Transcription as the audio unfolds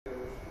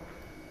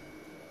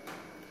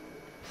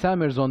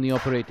Samir's on the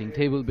operating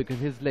table because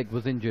his leg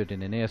was injured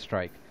in an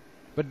airstrike.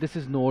 But this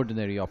is no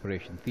ordinary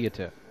operation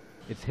theatre.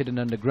 It's hidden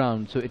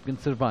underground so it can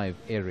survive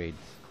air raids.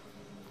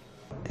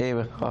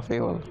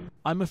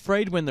 I'm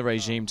afraid when the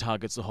regime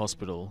targets a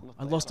hospital.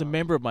 I lost a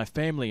member of my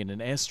family in an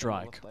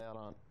airstrike.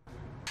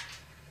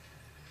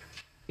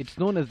 It's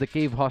known as the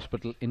Cave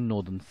Hospital in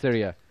northern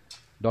Syria.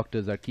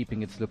 Doctors are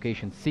keeping its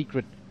location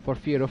secret for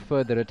fear of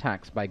further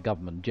attacks by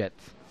government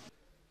jets.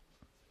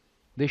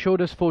 They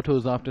showed us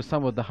photos after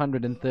some of the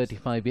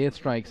 135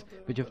 airstrikes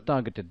which have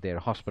targeted their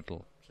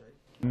hospital.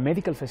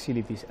 Medical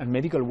facilities and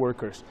medical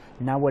workers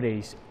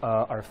nowadays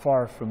are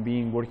far from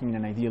working in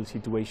an ideal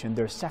situation.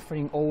 They're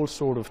suffering all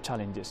sorts of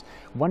challenges.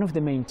 One of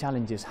the main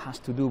challenges has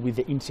to do with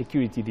the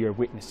insecurity they are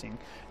witnessing.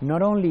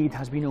 Not only it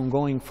has been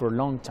ongoing for a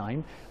long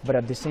time, but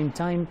at the same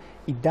time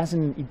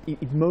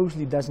it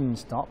mostly doesn't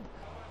stop.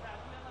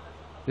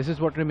 This is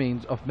what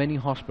remains of many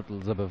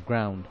hospitals above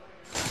ground.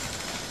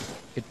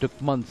 It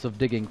took months of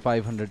digging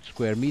 500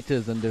 square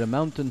meters under a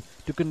mountain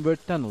to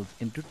convert tunnels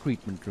into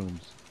treatment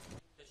rooms.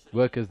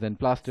 Workers then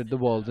plastered the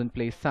walls and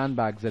placed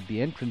sandbags at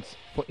the entrance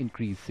for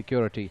increased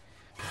security.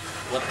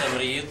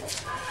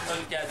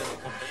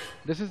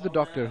 This is the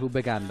doctor who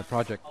began the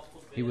project.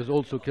 He was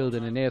also killed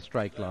in an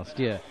airstrike last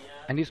year,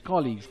 and his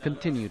colleagues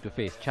continue to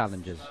face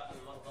challenges.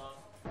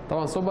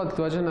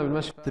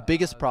 The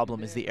biggest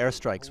problem is the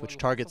airstrikes, which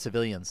target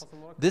civilians.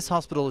 This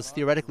hospital is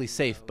theoretically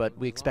safe, but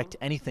we expect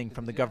anything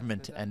from the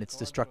government and its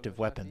destructive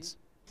weapons.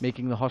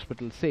 Making the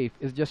hospital safe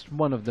is just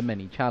one of the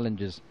many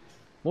challenges.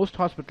 Most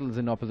hospitals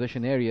in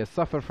opposition areas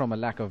suffer from a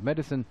lack of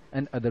medicine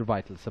and other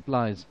vital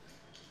supplies.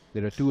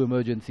 There are 2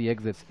 emergency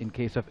exits in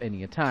case of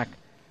any attack.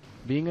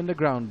 Being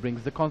underground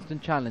brings the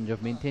constant challenge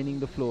of maintaining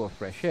the flow of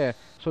fresh air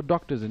so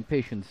doctors and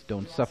patients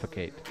don't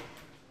suffocate.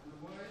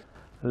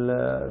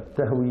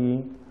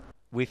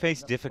 We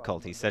face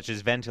difficulties such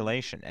as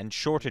ventilation and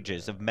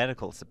shortages of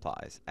medical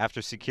supplies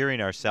after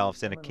securing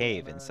ourselves in a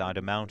cave inside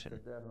a mountain.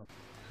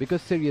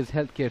 Because Syria's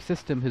healthcare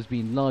system has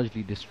been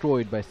largely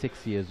destroyed by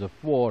 6 years of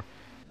war,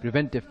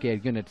 preventive care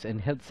units and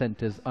health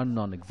centers are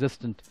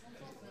non-existent.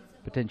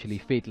 Potentially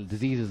fatal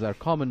diseases are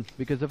common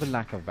because of a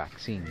lack of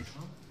vaccines.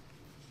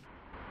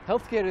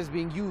 Healthcare is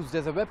being used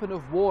as a weapon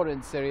of war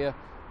in Syria.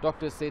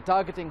 Doctors say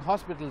targeting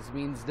hospitals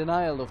means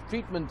denial of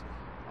treatment,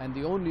 and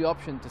the only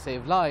option to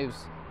save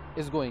lives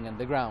is going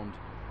underground.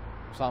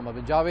 Osama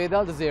bin Javaid,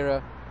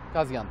 Jazeera,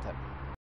 Gaziantep.